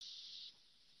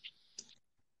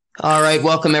All right,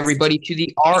 welcome everybody to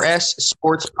the RS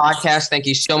Sports Podcast. Thank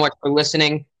you so much for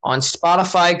listening on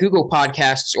Spotify, Google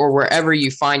Podcasts, or wherever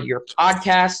you find your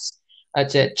podcasts.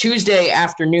 It's a Tuesday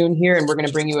afternoon here, and we're going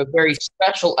to bring you a very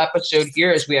special episode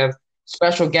here as we have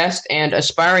special guest and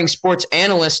aspiring sports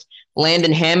analyst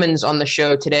Landon Hammons on the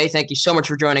show today. Thank you so much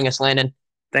for joining us, Landon.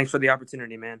 Thanks for the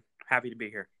opportunity, man. Happy to be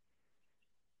here.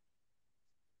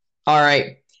 All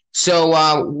right.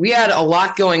 So we had a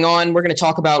lot going on. We're going to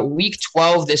talk about Week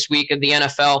 12 this week of the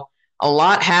NFL. A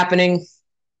lot happening.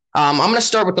 I'm going to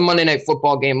start with the Monday Night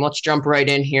Football game. Let's jump right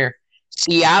in here.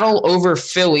 Seattle over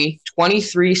Philly,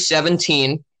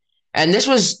 23-17. And this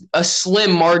was a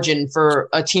slim margin for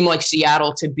a team like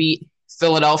Seattle to beat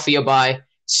Philadelphia by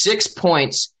 6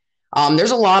 points.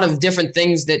 There's a lot of different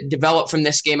things that develop from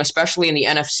this game, especially in the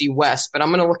NFC West. But I'm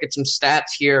going to look at some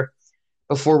stats here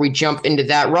before we jump into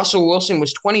that. Russell Wilson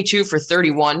was 22 for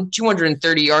 31,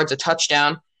 230 yards, a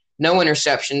touchdown, no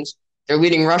interceptions. Their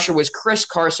leading rusher was Chris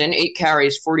Carson, 8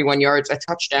 carries, 41 yards, a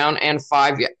touchdown, and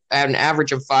an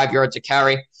average of 5 yards a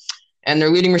carry. And their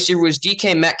leading receiver was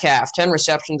DK Metcalf, 10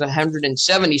 receptions,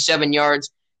 177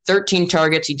 yards, 13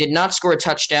 targets. He did not score a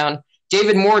touchdown.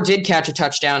 David Moore did catch a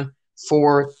touchdown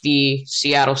for the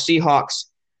Seattle Seahawks.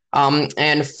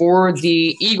 And for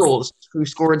the Eagles, who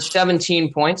scored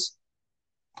 17 points,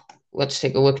 let's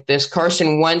take a look at this.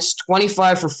 Carson Wentz,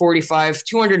 25 for 45,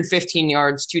 215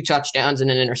 yards, 2 touchdowns, and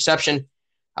an interception.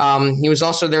 He was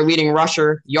also their leading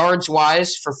rusher,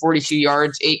 yards-wise, for 42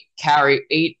 yards, 8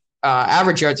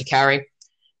 average yards a carry.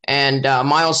 And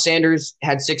Miles Sanders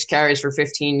had 6 carries for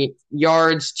 15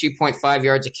 yards, 2.5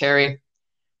 yards a carry.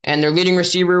 And their leading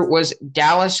receiver was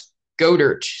Dallas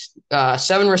Goedert,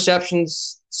 7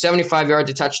 receptions, 75 yards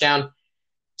a touchdown,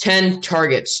 10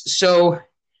 targets. So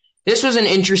this was an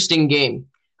interesting game.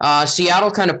 Seattle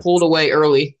kind of pulled away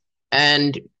early,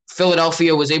 and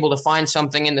Philadelphia was able to find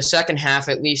something in the second half,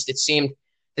 at least it seemed,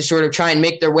 to sort of try and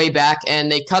make their way back.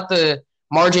 And they cut the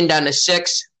margin down to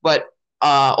 6, but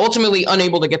ultimately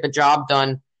unable to get the job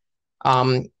done.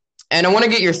 And I want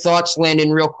to get your thoughts, Landon,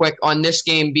 real quick on this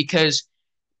game because,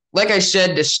 like I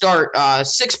said to start,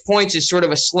 6 points is sort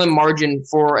of a slim margin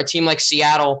for a team like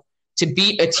Seattle to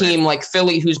beat a team like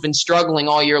Philly who's been struggling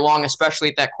all year long, especially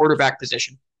at that quarterback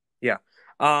position. Yeah.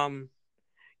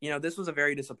 This was a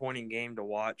very disappointing game to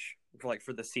watch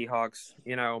for the Seahawks,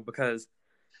 because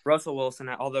Russell Wilson,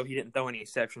 although he didn't throw any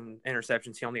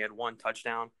interceptions, he only had 1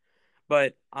 touchdown.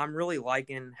 But I'm really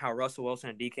liking how Russell Wilson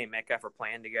and DK Metcalf are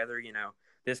playing together.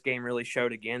 This game really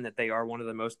showed again that they are one of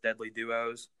the most deadly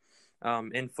duos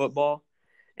in football.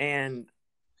 And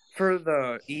for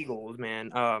the Eagles,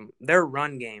 man, their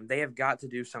run game, they have got to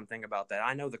do something about that.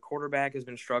 I know the quarterback has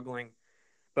been struggling,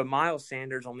 but Miles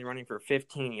Sanders only running for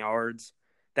 15 yards,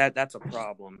 that's a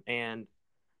problem. And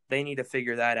they need to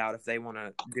figure that out if they want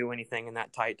to do anything in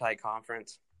that tight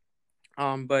conference.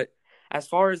 But as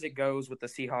far as it goes with the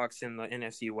Seahawks in the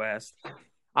NFC West,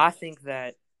 I think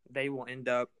that they will end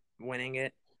up winning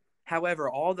it. However,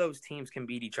 all those teams can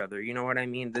beat each other. You know what I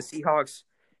mean? The Seahawks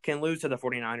can lose to the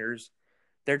 49ers.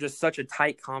 They're just such a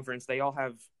tight conference. They all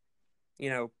have,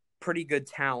 pretty good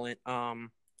talent.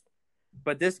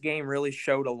 But this game really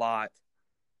showed a lot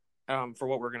for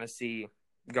what we're going to see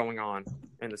going on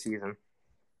in the season.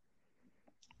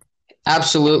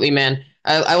 Absolutely, man.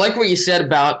 I like what you said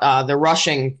about the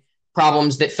rushing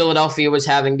problems that Philadelphia was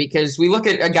having because we look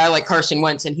at a guy like Carson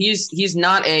Wentz, and he's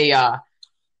not a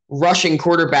rushing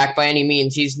quarterback by any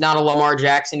means. He's not a Lamar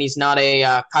Jackson. He's not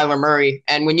a Kyler Murray.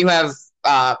 And when you have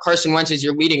Carson Wentz is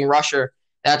your leading rusher,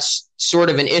 that's sort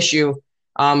of an issue.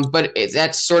 But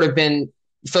that's sort of been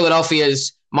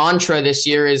Philadelphia's mantra this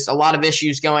year is a lot of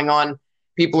issues going on.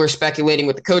 People are speculating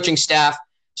with the coaching staff,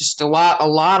 just a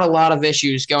lot of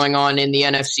issues going on in the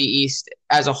NFC East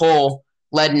as a whole,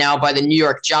 led now by the New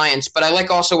York Giants. But I like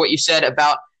also what you said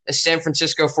about the San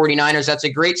Francisco 49ers. That's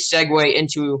a great segue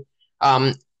into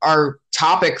our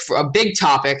topic, for a big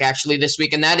topic actually this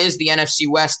week, and that is the NFC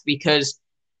West because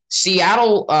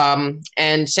Seattle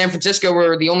and San Francisco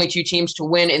were the only 2 teams to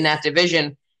win in that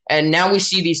division. And now we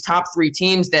see these top 3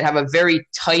 teams that have a very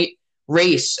tight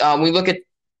race. We look at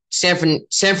San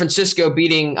Francisco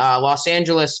beating Los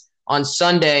Angeles on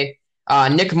Sunday.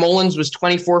 Nick Mullins was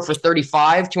 24 for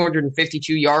 35,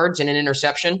 252 yards and an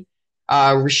interception.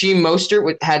 Raheem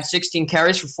Mostert had 16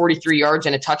 carries for 43 yards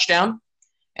and a touchdown.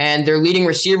 And their leading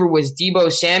receiver was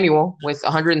Deebo Samuel with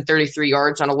 133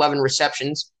 yards on 11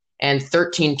 receptions and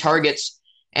 13 targets.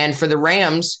 And for the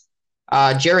Rams,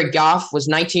 Jared Goff was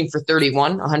 19 for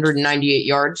 31, 198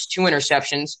 yards, 2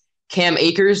 interceptions. Cam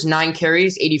Akers, 9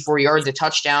 carries, 84 yards, a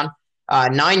touchdown,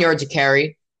 9 yards a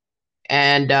carry.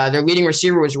 And their leading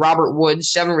receiver was Robert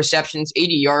Woods, 7 receptions,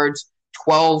 80 yards,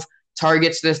 12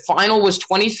 targets. The final was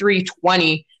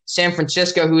 23-20 San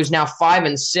Francisco, who is now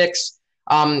 5-6.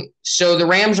 So the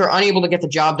Rams are unable to get the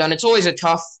job done. It's always a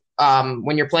tough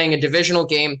when you're playing a divisional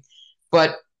game.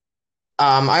 But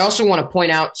I also want to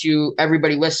point out to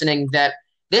everybody listening that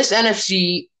this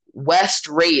NFC West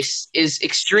race is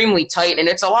extremely tight, and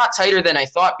it's a lot tighter than I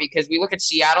thought because we look at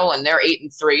Seattle and they're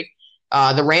 8-3.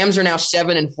 The Rams are now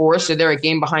 7-4, so they're a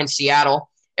game behind Seattle.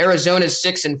 Arizona's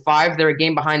 6-5, they're a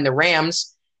game behind the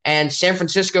Rams, and San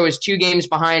Francisco is 2 games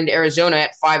behind Arizona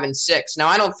at 5-6. Now,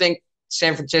 I don't think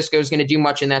San Francisco is going to do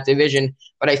much in that division,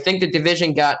 but I think the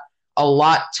division got a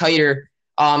lot tighter.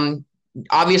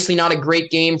 Obviously, not a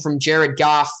great game from Jared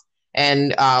Goff,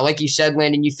 and like you said,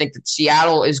 Landon, you think that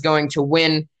Seattle is going to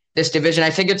win this division. I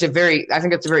think it's a very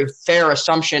fair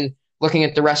assumption looking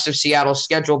at the rest of Seattle's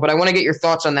schedule. But I want to get your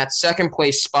thoughts on that second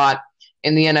place spot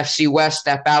in the NFC West,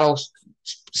 that battle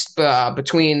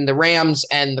between the Rams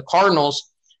and the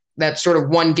Cardinals. That sort of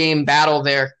one game battle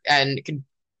there, and it could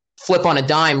flip on a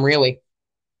dime, really.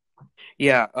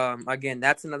 Yeah, again,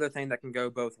 that's another thing that can go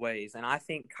both ways. And I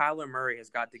think Kyler Murray has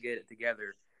got to get it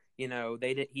together. You know,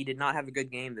 he did not have a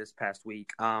good game this past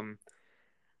week.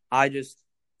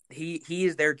 He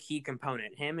is their key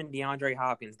component. Him and DeAndre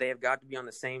Hopkins, they have got to be on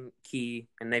the same key,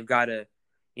 and they've got to,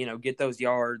 get those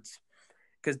yards.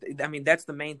 Because, I mean, that's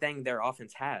the main thing their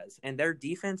offense has. And their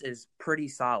defense is pretty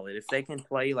solid. If they can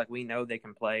play like we know they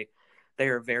can play, they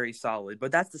are very solid.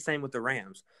 But that's the same with the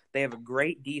Rams. They have a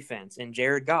great defense. And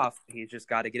Jared Goff, he's just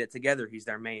got to get it together. He's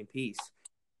their main piece.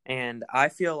 And I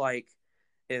feel like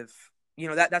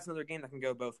that's another game that can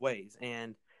go both ways.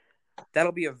 And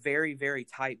that'll be a very, very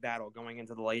tight battle going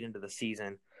into the late into the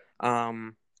season.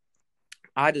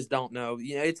 I just don't know.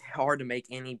 It's hard to make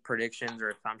any predictions or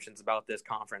assumptions about this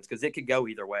conference because it could go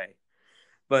either way.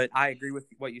 But I agree with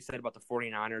what you said about the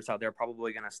 49ers, how they're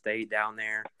probably going to stay down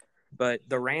there. But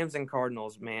the Rams and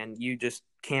Cardinals, man, you just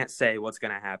can't say what's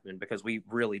going to happen because we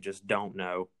really just don't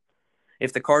know.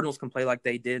 If the Cardinals can play like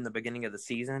they did in the beginning of the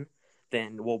season,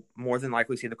 then we'll more than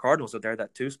likely see the Cardinals up there,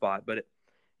 that 2 spot. But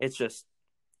it's just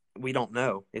we don't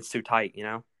know. It's too tight,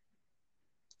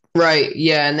 Right,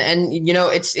 yeah, and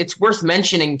it's worth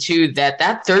mentioning too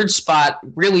that third spot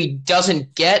really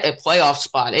doesn't get a playoff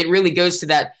spot. It really goes to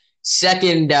that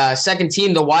second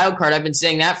team, the wild card. I've been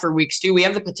saying that for weeks too. We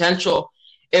have the potential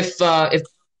if the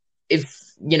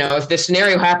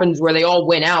scenario happens where they all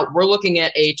win out, we're looking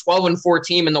at a 12-4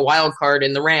 team in the wild card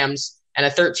in the Rams and a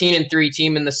 13-3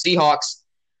 team in the Seahawks.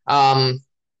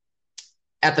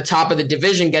 At the top of the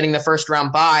division getting the first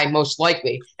round bye, most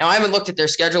likely. Now, I haven't looked at their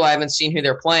schedule. I haven't seen who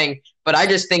they're playing, but I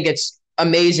just think it's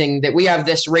amazing that we have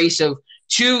this race of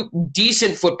 2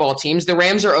 decent football teams. The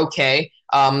Rams are okay.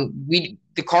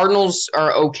 The Cardinals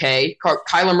are okay.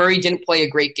 Kyler Murray didn't play a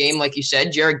great game, like you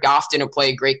said. Jared Goff didn't play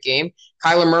a great game.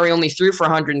 Kyler Murray only threw for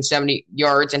 170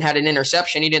 yards and had an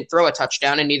interception. He didn't throw a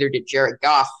touchdown, and neither did Jared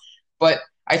Goff. But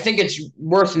I think it's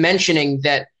worth mentioning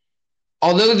that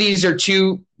although these are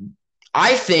 2 –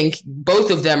 I think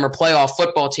both of them are playoff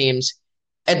football teams.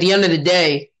 At the end of the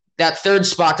day, that third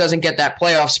spot doesn't get that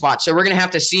playoff spot. So we're going to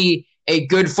have to see a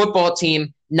good football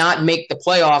team not make the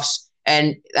playoffs.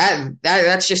 And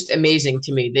that's just amazing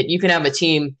to me that you can have a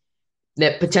team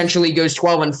that potentially goes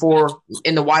 12-4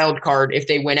 in the wild card if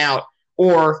they win out,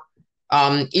 or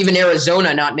even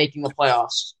Arizona not making the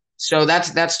playoffs. So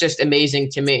that's just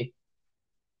amazing to me.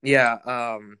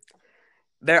 Yeah,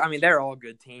 they're all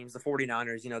good teams. The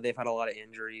 49ers, they've had a lot of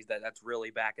injuries that's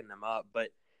really backing them up. But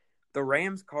the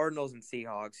Rams, Cardinals, and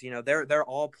Seahawks, they're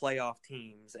all playoff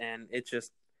teams, and it's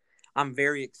just I'm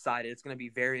very excited. It's going to be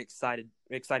very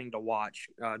exciting to watch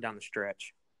down the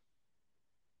stretch.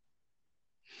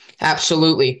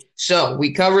 Absolutely. So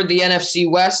we covered the NFC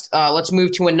West. Let's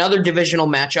move to another divisional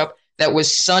matchup that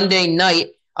was Sunday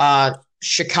night.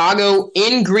 Chicago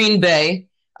in Green Bay.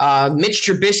 Mitch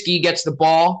Trubisky gets the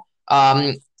ball.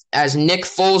 As Nick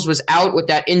Foles was out with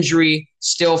that injury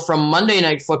still from Monday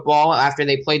Night Football after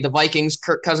they played the Vikings.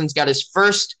 Kirk Cousins got his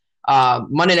first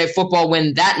Monday Night Football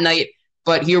win that night.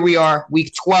 But here we are,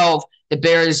 Week 12. The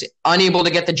Bears unable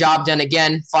to get the job done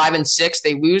again, 5-6.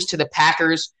 They lose to the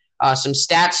Packers. Some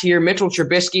stats here. Mitchell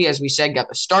Trubisky, as we said, got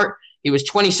the start. He was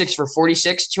 26 for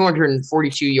 46,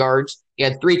 242 yards. He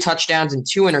had 3 touchdowns and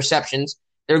 2 interceptions.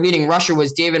 Their leading rusher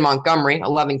was David Montgomery,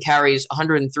 11 carries,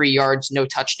 103 yards, no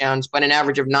touchdowns, but an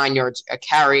average of 9 yards a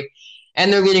carry.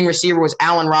 And their leading receiver was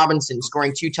Allen Robinson,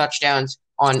 scoring 2 touchdowns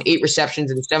on 8 receptions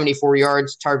and 74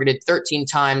 yards, targeted 13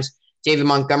 times. David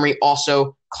Montgomery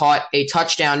also caught a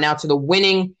touchdown. Now to the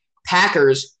winning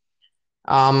Packers.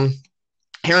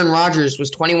 Aaron Rodgers was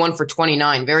 21 for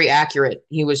 29, very accurate.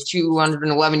 He was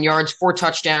 211 yards, 4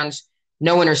 touchdowns,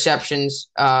 no interceptions.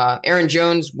 Aaron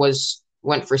Jones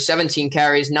went for 17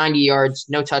 carries, 90 yards,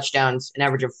 no touchdowns, an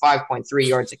average of 5.3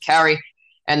 yards a carry.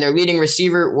 And their leading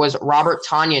receiver was Robert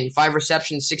Tonyan, 5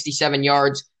 receptions, 67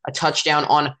 yards, a touchdown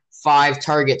on 5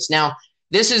 targets. Now,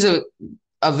 this is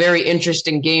a very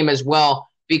interesting game as well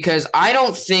because I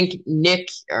don't think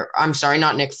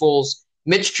not Nick Foles,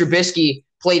 Mitch Trubisky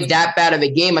played that bad of a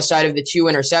game aside of the 2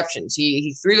 interceptions.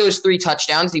 He threw those 3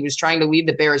 touchdowns. He was trying to lead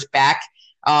the Bears back.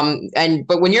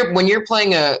 But when you're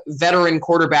playing a veteran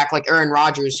quarterback like Aaron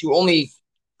Rodgers, who only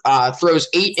throws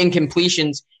 8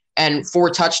 incompletions and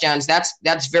 4 touchdowns,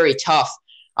 that's very tough.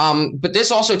 But this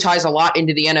also ties a lot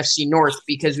into the NFC North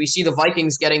because we see the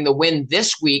Vikings getting the win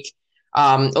this week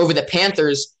over the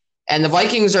Panthers, and the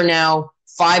Vikings are now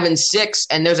 5-6,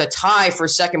 and there's a tie for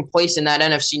second place in that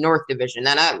NFC North division.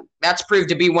 And that's proved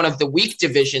to be one of the weak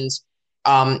divisions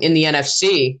in the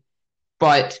NFC.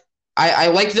 But I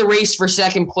like the race for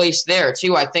second place there,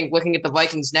 too. I think looking at the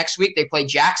Vikings next week, they play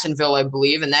Jacksonville, I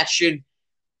believe, and that should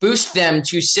boost them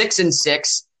to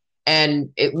 6-6 and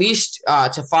at least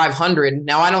to 500.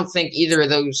 Now, I don't think either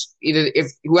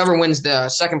if whoever wins the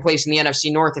second place in the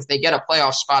NFC North, if they get a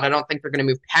playoff spot, I don't think they're going to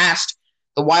move past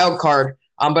the wild card.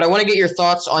 But I want to get your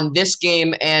thoughts on this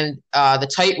game and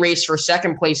the tight race for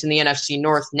second place in the NFC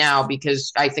North now,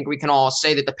 because I think we can all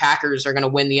say that the Packers are going to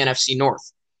win the NFC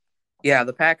North. Yeah,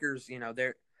 the Packers,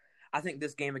 I think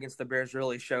this game against the Bears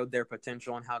really showed their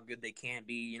potential and how good they can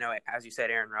be. As you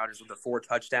said, Aaron Rodgers with the 4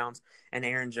 touchdowns and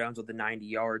Aaron Jones with the 90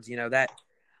 yards.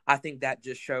 I think that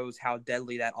just shows how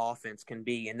deadly that offense can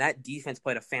be. And that defense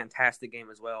played a fantastic game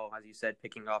as well, as you said,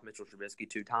 picking off Mitchell Trubisky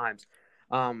 2 times.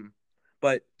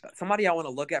 But somebody I want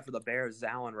to look at for the Bears is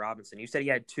Allen Robinson. You said he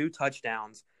had 2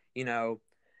 touchdowns,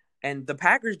 and the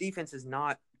Packers defense is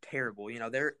not terrible.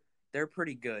 They're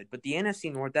pretty good. But the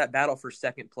NFC North, that battle for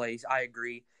second place, I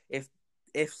agree.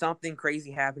 If something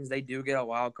crazy happens, they do get a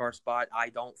wild card spot. I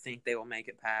don't think they will make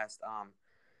it past.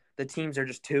 The teams are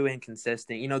just too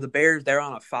inconsistent. The Bears, they're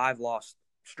on a 5-loss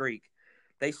streak.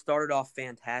 They started off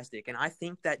fantastic, and I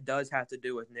think that does have to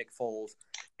do with Nick Foles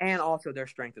and also their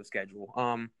strength of schedule.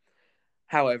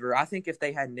 However, I think if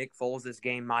they had Nick Foles, this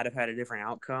game might have had a different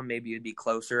outcome. Maybe it'd be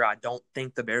closer. I don't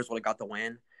think the Bears would have got the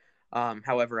win.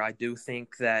 However, I do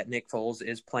think that Nick Foles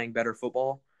is playing better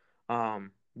football,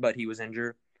 but he was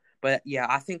injured. But, yeah,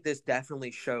 I think this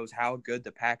definitely shows how good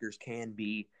the Packers can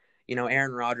be.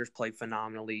 Aaron Rodgers played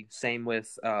phenomenally. Same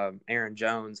with Aaron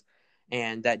Jones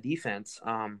and that defense.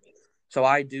 So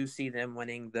I do see them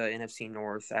winning the NFC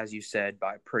North, as you said,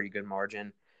 by a pretty good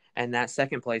margin. And that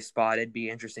second place spot, it'd be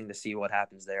interesting to see what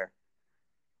happens there.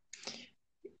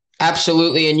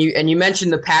 Absolutely, and you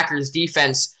mentioned the Packers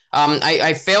defense.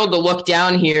 I failed to look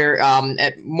down here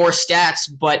at more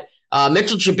stats, but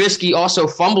Mitchell Trubisky also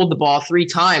fumbled the ball 3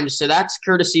 times, so that's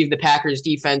courtesy of the Packers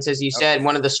defense, as you said,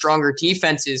 one of the stronger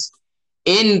defenses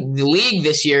in the league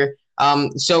this year.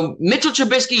 So Mitchell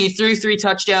Trubisky, he threw 3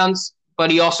 touchdowns, but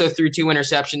he also threw 2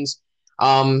 interceptions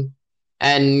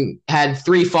and had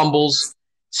 3 fumbles.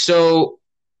 So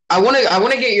I want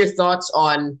to get your thoughts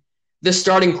on the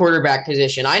starting quarterback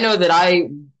position. I know that I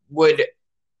would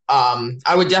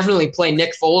definitely play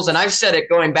Nick Foles, and I've said it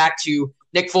going back to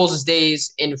Nick Foles'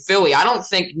 days in Philly. I don't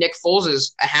think Nick Foles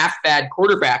is a half-bad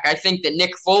quarterback. I think that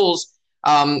Nick Foles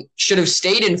should have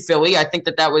stayed in Philly. I think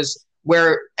that was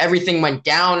where everything went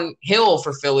downhill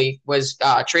for Philly, was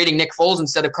trading Nick Foles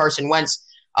instead of Carson Wentz.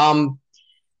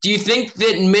 Do you think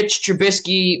that Mitch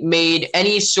Trubisky made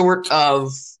any sort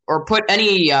of, or put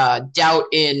any doubt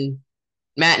in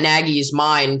Matt Nagy's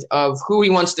mind of who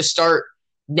he wants to start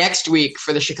next week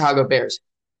for the Chicago Bears?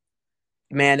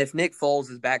 Man, if Nick Foles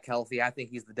is back healthy, I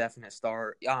think he's the definite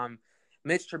start.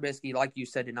 Mitch Trubisky, like you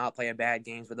said, did not play a bad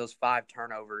game, but those 5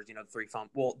 turnovers, 3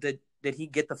 fumbles. Well, did he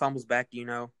get the fumbles back? Do you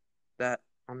know that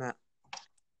on that?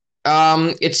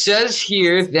 It says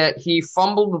here that he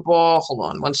fumbled the ball. Hold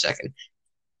on 1 second.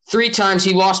 3 times,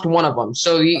 he lost 1 of them,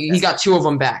 so he got 2 of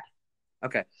them back.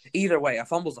 Okay. Either way, a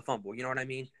fumble's a fumble. You know what I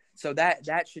mean? So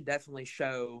that should definitely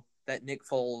show that Nick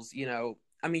Foles,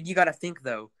 you got to think,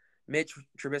 though, Mitch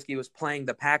Trubisky was playing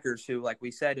the Packers, who, like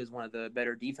we said, is one of the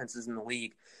better defenses in the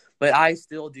league. But I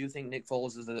still do think Nick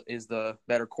Foles is the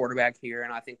better quarterback here,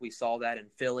 and I think we saw that in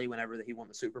Philly whenever he won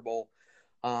the Super Bowl.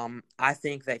 I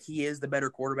think that he is the better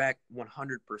quarterback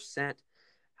 100%.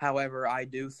 However, I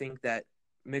do think that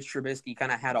Mitch Trubisky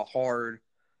kind of had a hard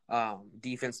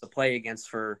defense to play against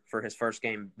for his first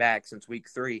game back since week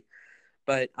 3.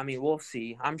 But, we'll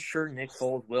see. I'm sure Nick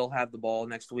Foles will have the ball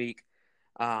next week.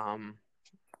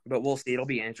 But we'll see. It'll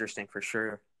be interesting for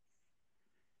sure.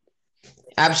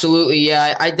 Absolutely,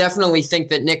 yeah. I definitely think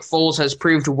that Nick Foles has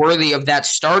proved worthy of that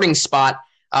starting spot,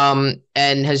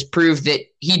 and has proved that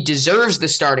he deserves the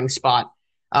starting spot.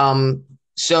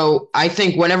 So I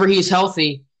think whenever he's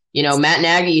healthy, Matt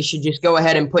Nagy should just go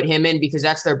ahead and put him in because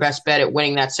that's their best bet at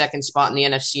winning that second spot in the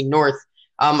NFC North.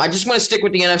 I just want to stick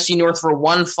with the NFC North for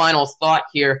one final thought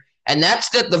here, and that's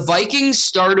that the Vikings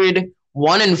started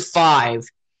 1-5,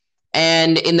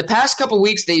 and in the past couple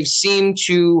weeks they've seemed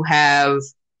to have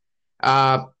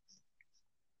uh,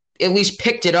 at least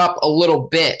picked it up a little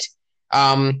bit,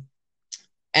 um,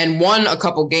 and won a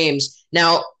couple games.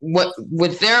 Now, what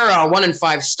with their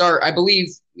 1-5 start, I believe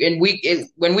when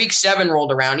week 7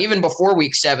 rolled around, even before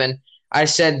week 7, I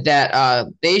said that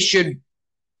they should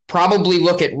probably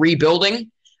look at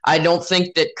rebuilding. I don't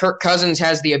think that Kirk Cousins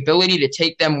has the ability to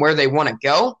take them where they want to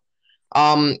go.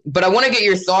 But I want to get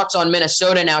your thoughts on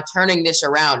Minnesota now turning this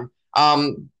around.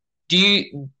 Do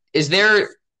you is there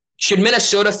should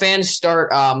Minnesota fans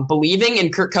start believing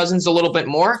in Kirk Cousins a little bit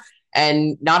more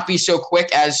and not be so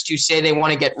quick as to say they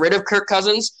want to get rid of Kirk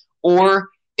Cousins, or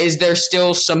is there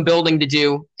still some building to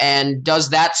do? And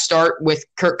does that start with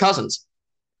Kirk Cousins?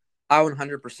 I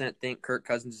 100% think Kirk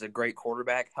Cousins is a great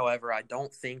quarterback. However, I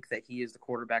don't think that he is the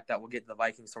quarterback that will get the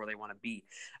Vikings to where they want to be.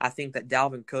 I think that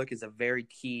Dalvin Cook is a very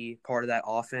key part of that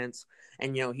offense.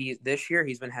 And he this year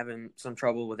he's been having some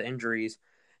trouble with injuries,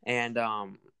 and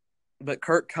but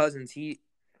Kirk Cousins,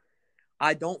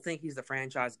 I don't think he's the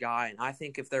franchise guy, and I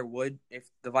think if the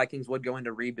Vikings would go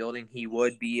into rebuilding, he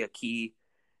would be a key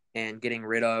in getting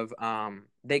rid of.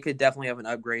 They could definitely have an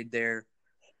upgrade there.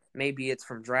 Maybe it's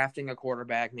from drafting a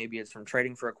quarterback. Maybe it's from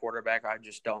trading for a quarterback. I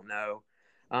just don't know.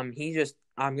 I'm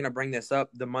going to bring this up,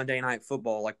 the Monday Night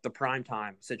Football, like the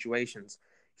primetime situations.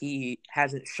 He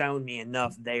hasn't shown me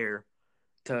enough there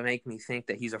to make me think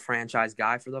that he's a franchise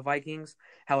guy for the Vikings.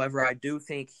 However, I do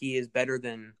think he is better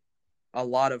than a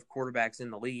lot of quarterbacks in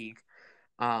the league.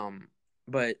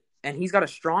 And he's got a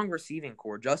strong receiving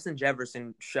core. Justin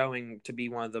Jefferson showing to be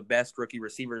one of the best rookie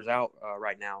receivers out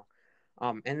right now.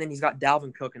 And then he's got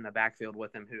Dalvin Cook in the backfield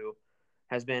with him, who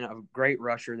has been a great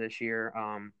rusher this year.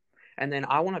 And then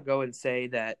I want to go and say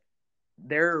that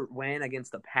their win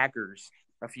against the Packers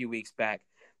a few weeks back,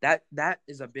 that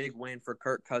is a big win for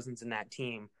Kirk Cousins and that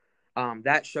team.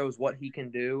 That shows what he can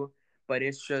do, but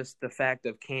it's just the fact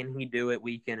of can he do it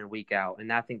week in and week out?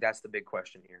 And I think that's the big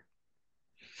question here.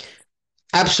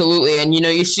 Absolutely. And,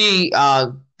 you see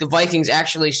the Vikings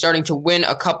actually starting to win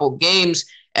a couple games.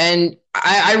 And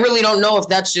I really don't know if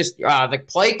that's just the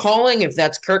play calling, if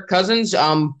that's Kirk Cousins.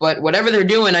 But whatever they're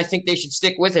doing, I think they should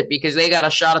stick with it because they got a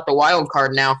shot at the wild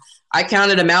card now. I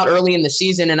counted them out early in the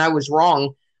season, and I was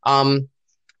wrong.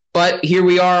 But here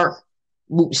we are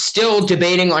still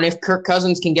debating on if Kirk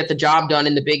Cousins can get the job done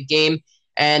in the big game.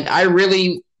 And I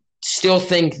really still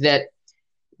think that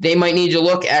they might need to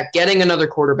look at getting another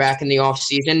quarterback in the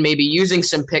offseason, maybe using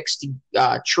some picks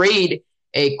to trade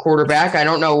a quarterback. I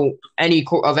don't know any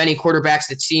quarterbacks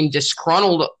that seem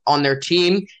disgruntled on their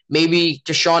team. Maybe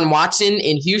Deshaun Watson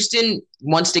in Houston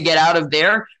wants to get out of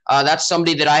there. That's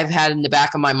somebody that I've had in the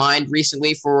back of my mind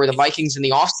recently for the Vikings in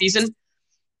the offseason.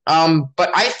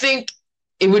 But I think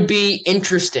it would be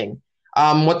interesting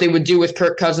what they would do with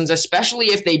Kirk Cousins, especially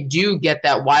if they do get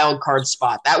that wild card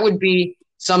spot. That would be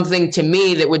something to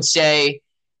me that would say,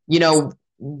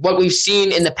 what we've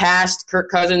seen in the past,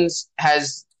 Kirk Cousins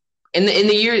has in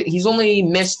the year he's only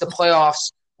missed the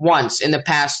playoffs once in the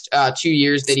past 2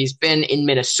 years that he's been in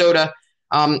Minnesota.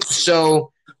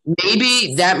 So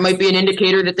maybe that might be an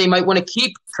indicator that they might want to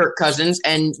keep Kirk Cousins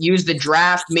and use the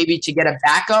draft maybe to get a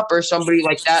backup or somebody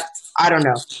like that. I don't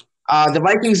know. The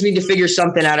Vikings need to figure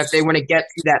something out if they want to get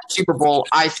to that Super Bowl,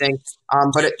 I think.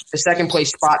 But the second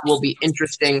place spot will be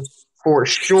interesting for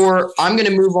sure. I'm going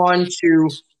to move on to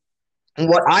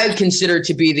what I consider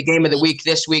to be the game of the week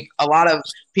this week. A lot of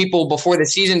people before the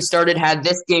season started had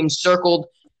this game circled.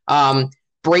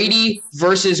 Brady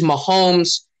versus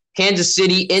Mahomes, Kansas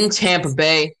City in Tampa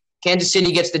Bay. Kansas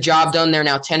City gets the job done. They're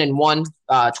now 10-1,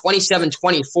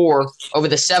 27-24 over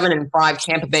the 7-5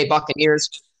 Tampa Bay Buccaneers.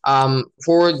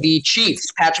 For the Chiefs,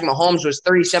 Patrick Mahomes was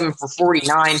 37 for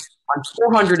 49 on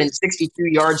 462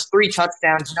 yards, 3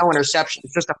 touchdowns, no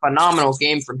interceptions. Just a phenomenal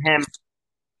game from him.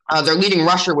 Their leading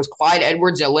rusher was Clyde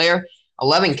Edwards-Helaire,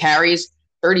 11 carries,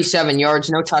 37 yards,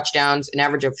 no touchdowns, an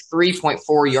average of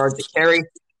 3.4 yards a carry.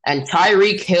 And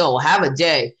Tyreek Hill, have a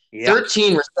day. Yeah.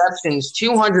 13 receptions,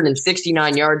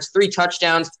 269 yards, 3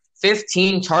 touchdowns,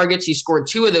 15 targets. He scored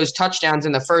 2 of those touchdowns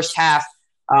in the first half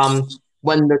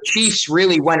when the Chiefs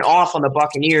really went off on the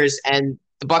Buccaneers, and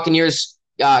the Buccaneers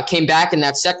came back in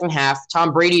that second half.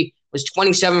 Tom Brady was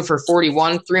 27 for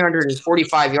 41,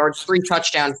 345 yards, 3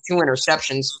 touchdowns, 2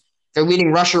 interceptions. Their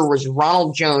leading rusher was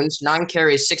Ronald Jones, 9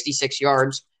 carries, 66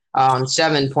 yards,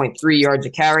 7.3 yards a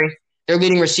carry. Their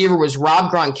leading receiver was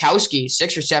Rob Gronkowski,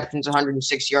 6 receptions,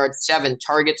 106 yards, 7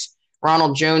 targets.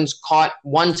 Ronald Jones caught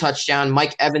 1 touchdown.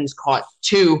 Mike Evans caught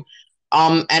 2.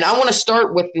 And I want to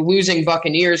start with the losing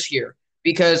Buccaneers here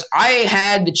because I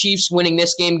had the Chiefs winning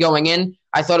this game going in.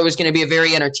 I thought it was going to be a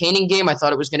very entertaining game. I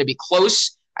thought it was going to be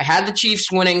close. I had the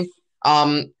Chiefs winning.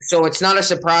 So it's not a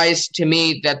surprise to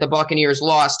me that the Buccaneers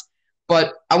lost.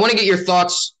 But I want to get your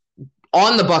thoughts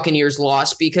on the Buccaneers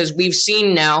loss because we've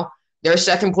seen now they're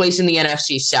second place in the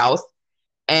NFC South,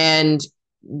 and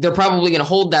they're probably going to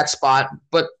hold that spot.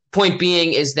 But point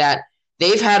being is that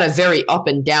they've had a very up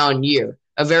and down year,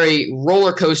 a very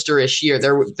roller coaster-ish year.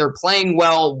 They're playing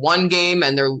well one game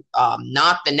and they're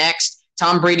not the next.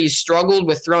 Tom Brady's struggled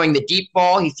with throwing the deep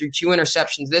ball. He threw 2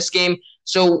 interceptions this game.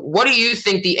 So what do you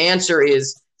think the answer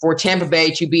is for Tampa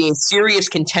Bay to be a serious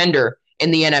contender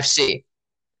in the NFC?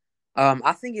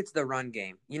 I think it's the run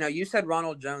game. You said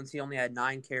Ronald Jones, he only had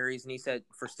 9 carries, and he said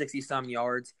for 60-some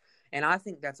yards. And I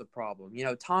think that's a problem.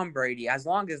 Tom Brady, as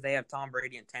long as they have Tom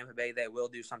Brady in Tampa Bay, they will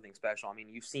do something special. I mean,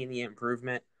 you've seen the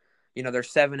improvement. They're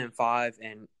 7-5,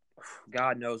 and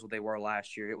God knows what they were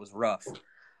last year. It was rough.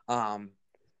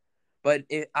 But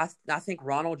I think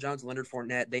Ronald Jones, Leonard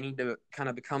Fournette, they need to kind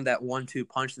of become that 1-2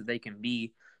 punch that they can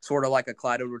be, sort of like a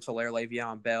Clyde Edwards-Helaire,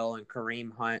 Le'Veon Bell, and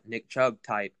Kareem Hunt, Nick Chubb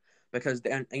type, because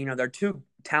they're 2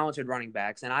 talented running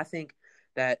backs. And I think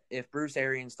that if Bruce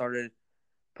Arians started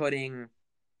putting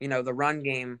the run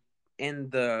game in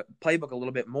the playbook a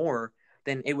little bit more,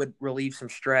 then it would relieve some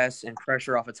stress and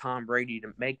pressure off of Tom Brady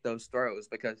to make those throws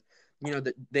because,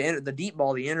 the deep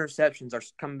ball, the interceptions are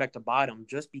coming back to bite them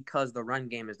just because the run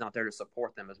game is not there to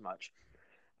support them as much.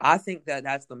 I think that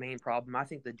that's the main problem. I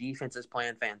think the defense is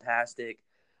playing fantastic,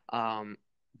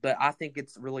 but I think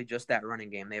it's really just that running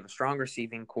game. They have a strong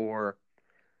receiving core.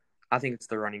 I think it's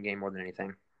the running game more than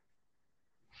anything.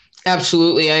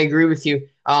 Absolutely, I agree with you.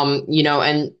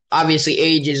 And obviously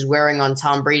age is wearing on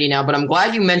Tom Brady now, but I'm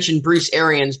glad you mentioned Bruce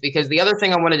Arians because the other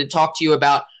thing I wanted to talk to you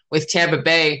about with Tampa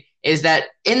Bay is that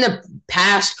in the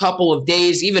past couple of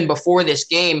days, even before this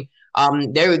game,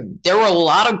 there were a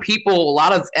lot of people, a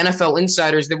lot of NFL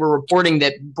insiders that were reporting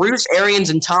that Bruce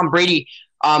Arians and Tom Brady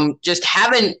just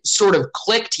haven't sort of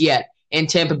clicked yet in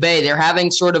Tampa Bay. They're having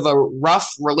sort of a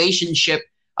rough relationship.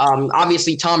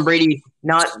 Obviously, Tom Brady,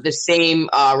 not the same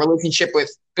relationship with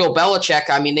Bill Belichick.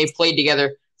 I mean, they've played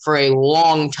together for a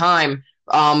long time.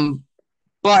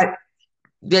 But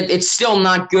that it's still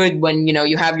not good when,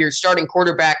 you have your starting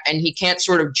quarterback and he can't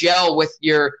sort of gel with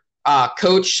your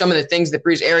coach. Some of the things that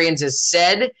Bruce Arians has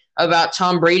said about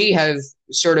Tom Brady have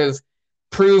sort of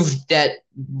proved that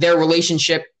their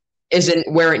relationship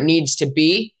isn't where it needs to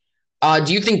be.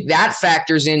 Do you think that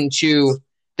factors into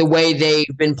the way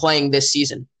they've been playing this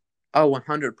season? Oh,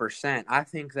 100%. I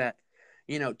think that,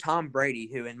 Tom Brady,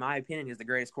 who in my opinion is the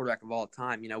greatest quarterback of all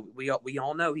time, we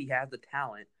all know he has the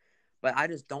talent, but I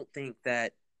just don't think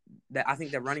that I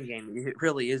think that running game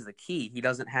really is the key. He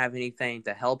doesn't have anything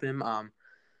to help him.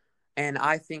 And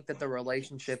I think that the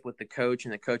relationship with the coach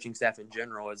and the coaching staff in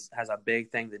general has a big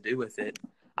thing to do with it.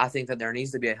 I think that there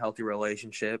needs to be a healthy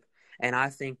relationship. And I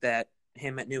think that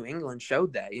him at New England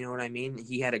showed that. You know what I mean?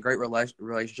 He had a great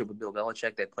relationship with Bill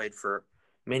Belichick. They played for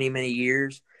many, many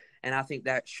years. And I think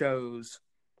that shows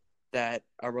that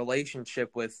a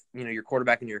relationship with, your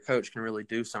quarterback and your coach can really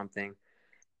do something.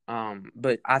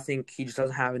 But I think he just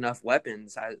doesn't have enough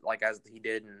weapons as he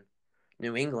did in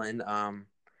New England.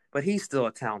 But he's still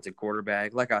a talented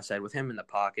quarterback. Like I said, with him in the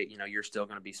pocket, you're still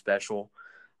going to be special,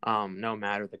 no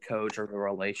matter the coach or the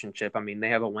relationship. I mean, they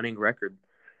have a winning record.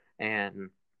 And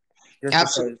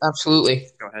absolutely.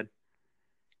 Go ahead.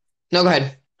 No, go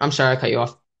ahead. I'm sorry, I cut you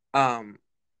off.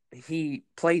 He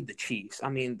played the Chiefs. I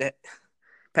mean, that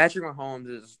Patrick Mahomes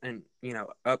is an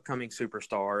upcoming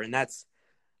superstar, and that's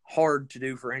hard to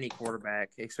do for any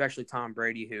quarterback, especially Tom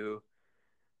Brady, who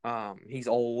he's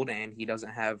old and he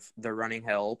doesn't have the running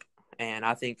help. And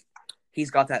I think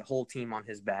he's got that whole team on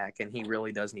his back, and he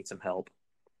really does need some help.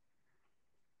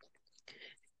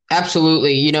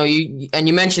 Absolutely.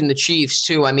 You mentioned the Chiefs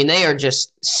too. I mean, they are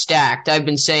just stacked. I've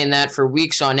been saying that for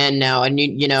weeks on end now. And,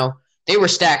 they were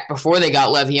stacked before they got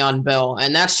Le'Veon Bell.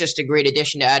 And that's just a great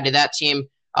addition to add to that team.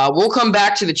 We'll come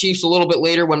back to the Chiefs a little bit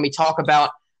later when we talk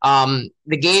about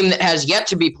the game that has yet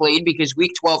to be played because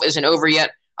Week 12 isn't over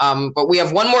yet. But we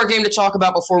have one more game to talk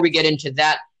about before we get into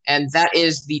that. And that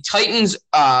is the Titans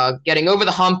getting over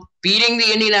the hump, beating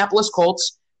the Indianapolis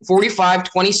Colts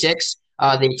 45-26.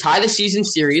 They tie the season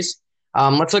series.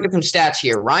 Let's look at some stats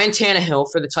here. Ryan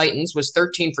Tannehill for the Titans was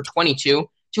 13 for 22,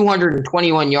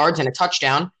 221 yards and a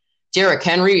touchdown. Derrick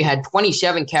Henry had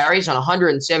 27 carries on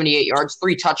 178 yards,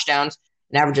 3 touchdowns,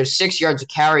 an average of 6 yards a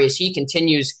carry as he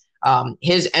continues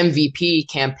his MVP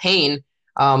campaign.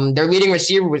 Their leading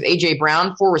receiver was A.J.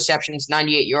 Brown, 4 receptions,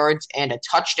 98 yards, and a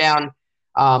touchdown.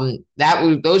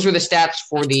 Those were the stats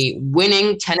for the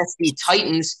winning Tennessee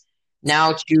Titans.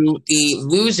 Now to the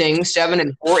losing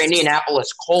 7-4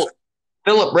 Indianapolis Colts.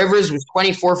 Phillip Rivers was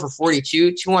 24 for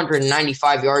 42,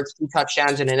 295 yards, 2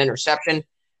 touchdowns, and an interception.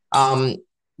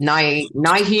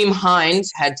 Nyheim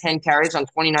Hines had 10 carries on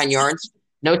 29 yards,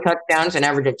 no touchdowns, an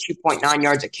average of 2.9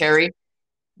 yards a carry.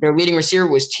 Their leading receiver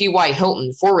was T.Y.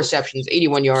 Hilton, 4 receptions,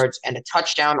 81 yards, and a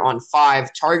touchdown on 5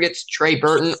 targets. Trey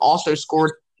Burton also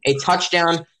scored a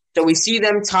touchdown. So we see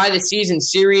them tie the season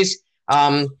series.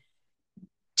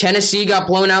 Tennessee got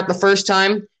blown out the first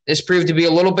time. This proved to be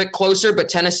a little bit closer, but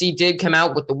Tennessee did come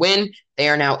out with the win. They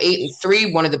are now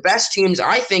 8-3, one of the best teams,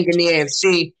 I think, in the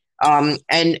AFC.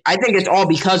 And I think it's all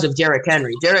because of Derrick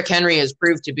Henry. Derrick Henry has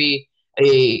proved to be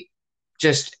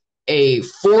just a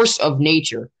force of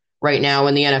nature right now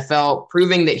in the NFL,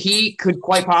 proving that he could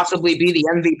quite possibly be the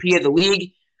MVP of the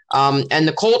league. And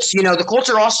the Colts, the Colts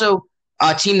are also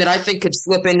a team that I think could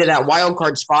slip into that wild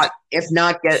card spot, if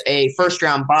not get a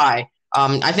first-round bye.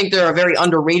 I think they're a very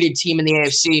underrated team in the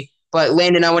AFC. But,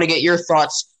 Landon, I want to get your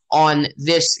thoughts on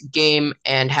this game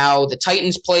and how the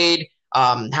Titans played,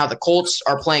 how the Colts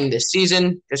are playing this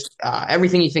season, just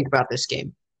everything you think about this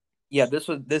game. Yeah, this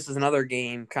is another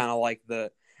game kind of like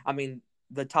the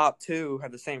top two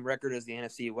have the same record as the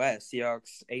NFC West.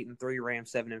 Seahawks 8-3,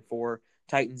 Rams 7-4,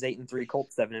 Titans 8-3,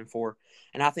 Colts 7-4.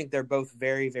 And I think they're both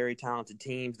very, very talented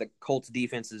teams. The Colts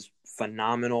defense is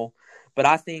phenomenal. But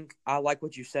I think I like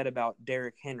what you said about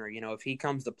Derrick Henry. If he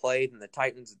comes to play, then the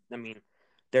Titans,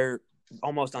 they're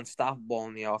almost unstoppable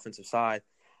on the offensive side.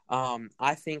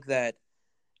 I think that,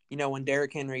 when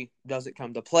Derrick Henry doesn't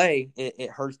come to play, it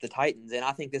hurts the Titans. And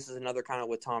I think this is another kind of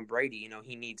with Tom Brady.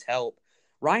 He needs help.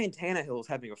 Ryan Tannehill is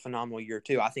having a phenomenal year,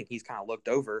 too. I think he's kind of looked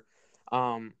over.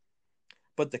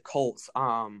 But the Colts,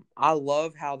 I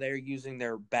love how they're using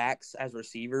their backs as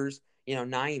receivers.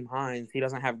 Nyheim Hines, he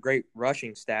doesn't have great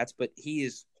rushing stats, but he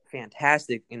is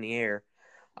fantastic in the air.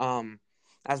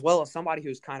 As well as somebody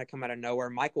who's kind of come out of nowhere,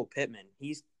 Michael Pittman.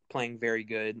 He's playing very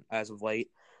good as of late.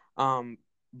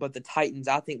 But the Titans,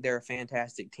 I think they're a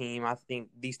fantastic team. I think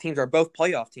these teams are both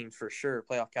playoff teams for sure,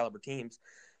 playoff caliber teams.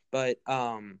 But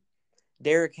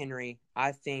Derrick Henry,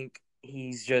 I think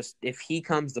he's just – if he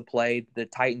comes to play, the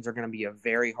Titans are going to be a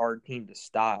very hard team to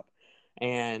stop.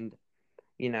 And,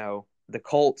 the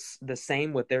Colts, the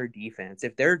same with their defense.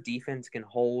 If their defense can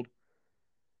hold,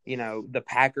 the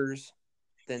Packers,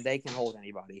 then they can hold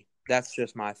anybody. That's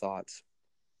just my thoughts.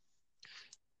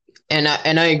 And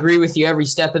I agree with you every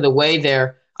step of the way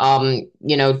there.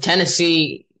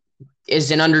 Tennessee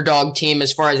is an underdog team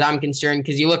as far as I'm concerned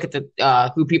because you look at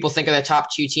the who people think are the top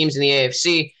 2 teams in the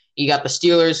AFC. You got the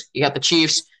Steelers, you got the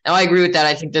Chiefs. Now, I agree with that.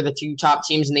 I think they're the 2 top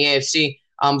teams in the AFC.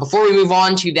 Before we move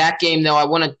on to that game, though, I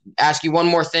want to ask you one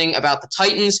more thing about the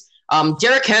Titans.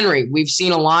 Derrick Henry, we've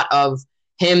seen a lot of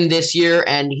him this year,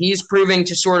 and he's proving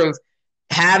to sort of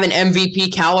have an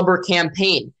MVP caliber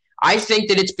campaign. I think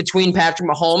that it's between Patrick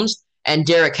Mahomes and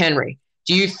Derrick Henry.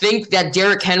 Do you think that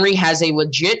Derrick Henry has a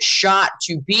legit shot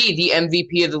to be the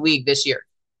MVP of the league this year?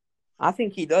 I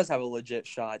think he does have a legit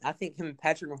shot. I think him and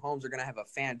Patrick Mahomes are going to have a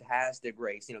fantastic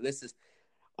race.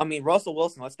 Russell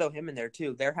Wilson, let's throw him in there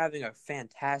too. They're having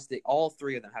all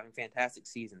 3 of them having fantastic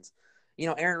seasons.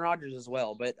 Aaron Rodgers as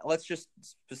well. But let's just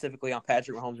specifically on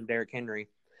Patrick Mahomes and Derrick Henry.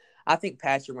 I think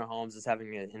Patrick Mahomes is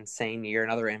having an insane year,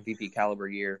 another MVP caliber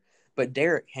year. But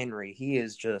Derrick Henry, he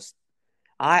is just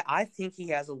 – I think he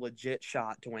has a legit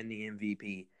shot to win the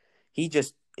MVP. He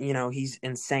just – he's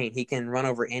insane. He can run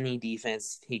over any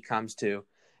defense he comes to.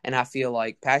 And I feel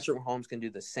like Patrick Mahomes can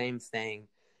do the same thing.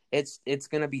 It's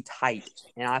going to be tight.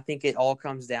 And I think it all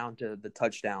comes down to the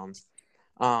touchdowns.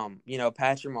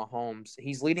 Patrick Mahomes,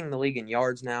 he's leading the league in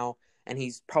yards now, and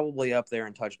he's probably up there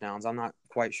in touchdowns. I'm not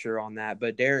quite sure on that.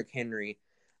 But Derrick Henry,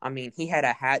 he had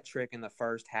a hat trick in the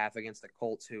first half against the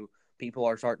Colts, who people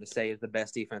are starting to say is the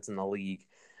best defense in the league.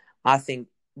 I think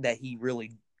that he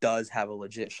really does have a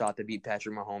legit shot to beat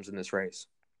Patrick Mahomes in this race.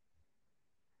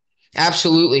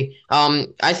 Absolutely.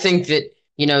 I think that,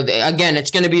 again,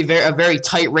 it's going to be a very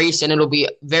tight race, and it'll be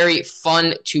very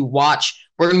fun to watch.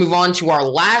 We're going to move on to our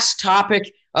last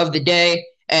topic of the day.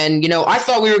 And, I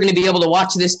thought we were going to be able to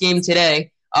watch this game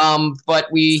today, but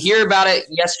we hear about it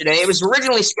yesterday. It was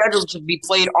originally scheduled to be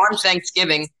played on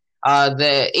Thanksgiving,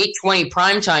 the 8:20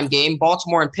 primetime game,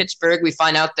 Baltimore and Pittsburgh. We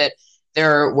find out that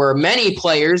there were many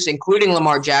players, including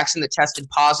Lamar Jackson, that tested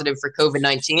positive for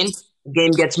COVID-19. The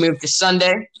game gets moved to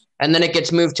Sunday, and then it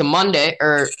gets moved to Monday,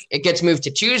 or it gets moved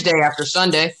to Tuesday after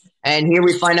Sunday. And here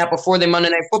we find out before the Monday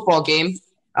Night Football game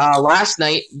last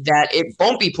night that it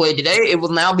won't be played today. It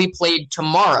will now be played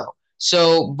tomorrow.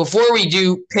 So before we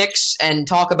do picks and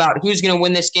talk about who's going to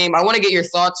win this game, I want to get your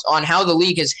thoughts on how the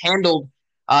league has handled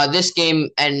this game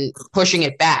and pushing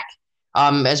it back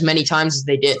as many times as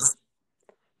they did.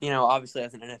 Obviously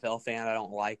as an NFL fan, I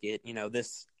don't like it.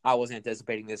 I wasn't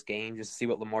anticipating this game just to see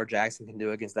what Lamar Jackson can do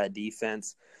against that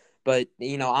defense. But,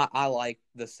 I like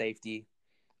the safety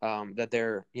that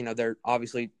they're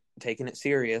obviously taking it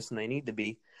serious, and they need to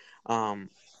be.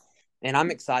 And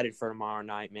I'm excited for tomorrow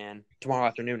night, man. Tomorrow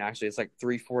afternoon, actually. It's like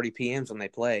 3:40 p.m. when they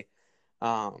play.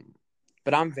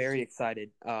 But I'm very excited.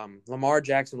 Lamar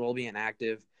Jackson will be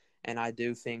inactive, and I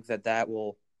do think that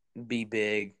will be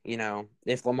big.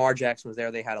 If Lamar Jackson was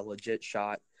there, they had a legit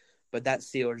shot. But that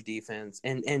Steelers defense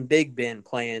and Big Ben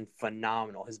playing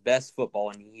phenomenal, his best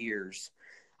football in years.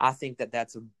 I think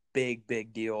that's a big,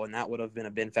 big deal, and that would have been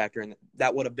a big factor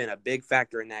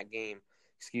in that game.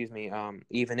 Excuse me.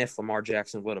 Even if Lamar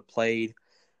Jackson would have played,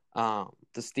 the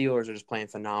Steelers are just playing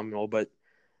phenomenal. But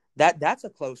that's a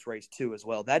close race too, as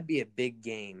well. That'd be a big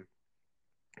game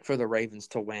for the Ravens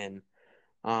to win.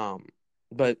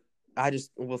 But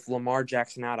with Lamar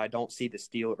Jackson out, I don't see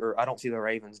the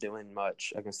Ravens doing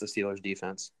much against the Steelers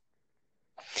defense.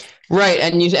 Right,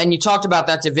 and you talked about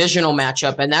that divisional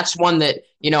matchup, and that's one that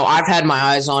I've had my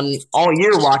eyes on all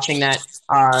year watching that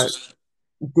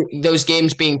those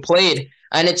games being played,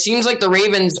 and it seems like the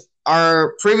Ravens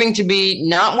are proving to be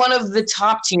not one of the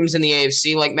top teams in the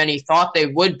AFC like many thought they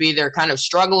would be. They're kind of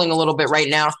struggling a little bit right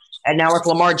now, and now with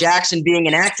Lamar Jackson being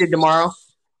inactive tomorrow,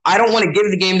 I don't want to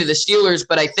give the game to the Steelers,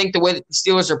 but I think the way that the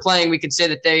Steelers are playing, we could say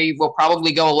that they will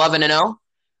probably go 11-0.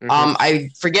 Mm-hmm.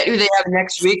 I forget who they have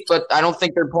next week, but I don't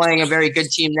think they're playing a very good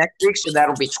team next week, so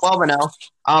that'll be 12-0.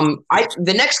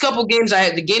 The next couple games,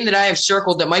 the game that I have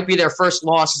circled that might be their first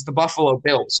loss is the Buffalo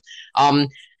Bills.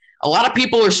 A lot of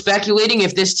people are speculating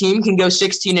if this team can go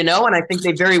 16-0, and I think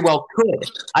they very well could.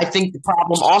 I think the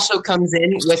problem also comes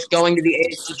in with going to the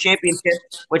AFC Championship,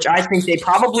 which I think they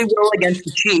probably will against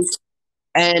the Chiefs.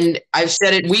 And I've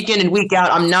said it week in and week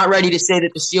out, I'm not ready to say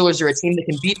that the Steelers are a team that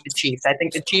can beat the Chiefs. I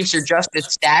think the Chiefs are just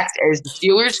as stacked as the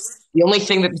Steelers. The only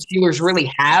thing that the Steelers really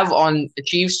have on the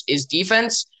Chiefs is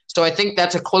defense. So I think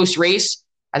that's a close race.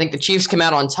 I think the Chiefs come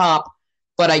out on top.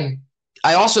 But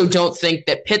I also don't think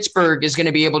that Pittsburgh is going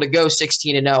to be able to go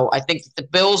 16-0. I think that the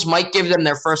Bills might give them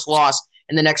their first loss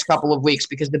in the next couple of weeks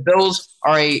because the Bills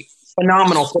are a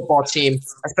phenomenal football team,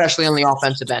 especially on the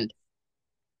offensive end.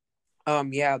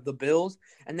 The Bills,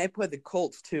 and they play the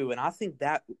Colts too, and I think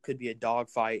that could be a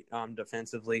dogfight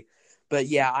defensively. But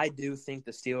yeah, I do think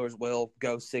the Steelers will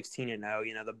go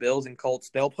 16-0. The Bills and Colts,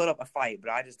 they'll put up a fight,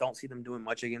 but I just don't see them doing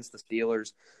much against the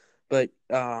Steelers. But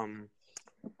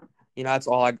that's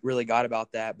all I really got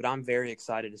about that. But I'm very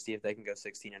excited to see if they can go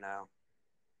 16-0.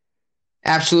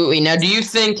 Absolutely. Now, do you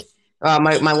think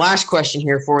my last question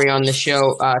here for you on the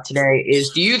show today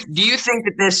is: do you think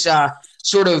that this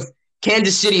sort of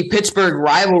Kansas City-Pittsburgh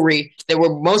rivalry that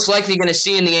we're most likely going to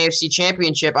see in the AFC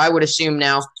Championship, I would assume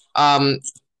now,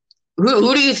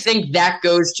 who do you think that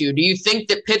goes to? Do you think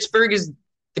that Pittsburgh is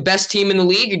the best team in the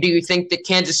league, or do you think that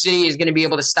Kansas City is going to be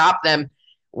able to stop them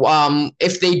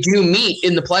if they do meet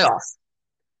in the playoffs?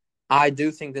 I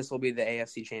do think this will be the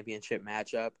AFC Championship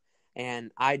matchup, and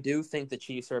I do think the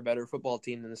Chiefs are a better football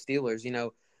team than the Steelers.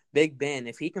 Big Ben,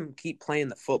 if he can keep playing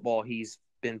the football he's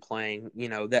been playing,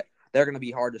 that – they're going to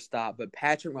be hard to stop. But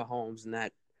Patrick Mahomes and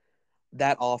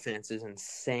that offense is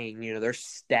insane. They're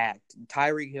stacked.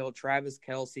 Tyreek Hill, Travis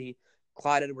Kelce,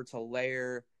 Clyde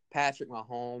Edwards-Helaire, Patrick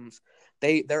Mahomes.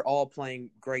 They're all playing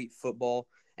great football.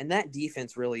 And that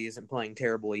defense really isn't playing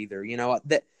terrible either.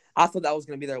 I thought that was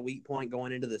going to be their weak point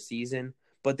going into the season.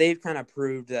 But they've kind of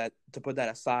proved that, to put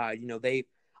that aside, they've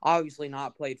obviously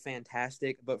not played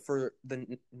fantastic. But for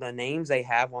the names they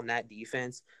have on that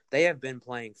defense, they have been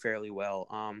playing fairly well.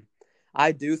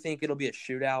 I do think it'll be a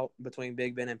shootout between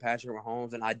Big Ben and Patrick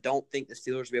Mahomes, and I don't think the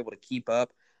Steelers will be able to keep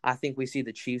up. I think we see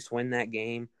the Chiefs win that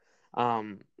game.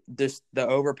 The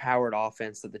overpowered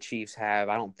offense that the Chiefs have,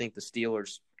 I don't think the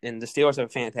Steelers have a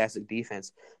fantastic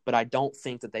defense, but I don't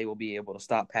think that they will be able to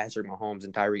stop Patrick Mahomes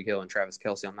and Tyreek Hill and Travis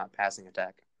Kelce on that passing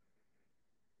attack.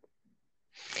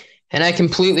 And I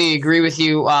completely agree with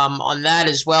you on that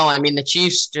as well. I mean, the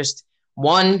Chiefs just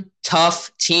one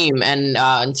tough team, and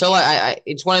until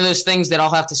it's one of those things that I'll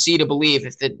have to see to believe.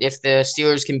 If the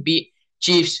Steelers can beat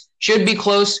Chiefs, should be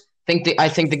close. I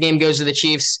think the game goes to the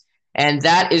Chiefs. And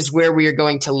that is where we are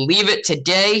going to leave it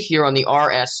today here on the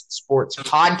RS Sports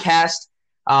Podcast.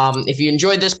 If you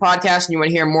enjoyed this podcast and you want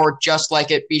to hear more just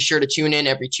like it, be sure to tune in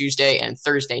every Tuesday and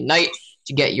Thursday night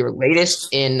to get your latest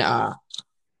in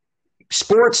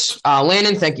sports.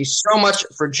 Landon, thank you so much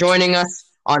for joining us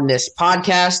on this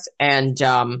podcast. And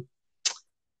do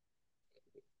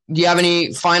you have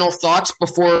any final thoughts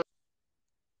before?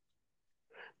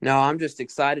 No, I'm just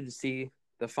excited to see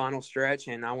the final stretch,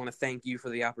 and I want to thank you for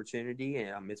the opportunity.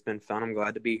 It's been fun. I'm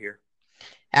glad to be here.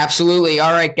 Absolutely.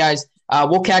 All right, guys.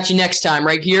 We'll catch you next time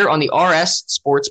right here on the RS Sports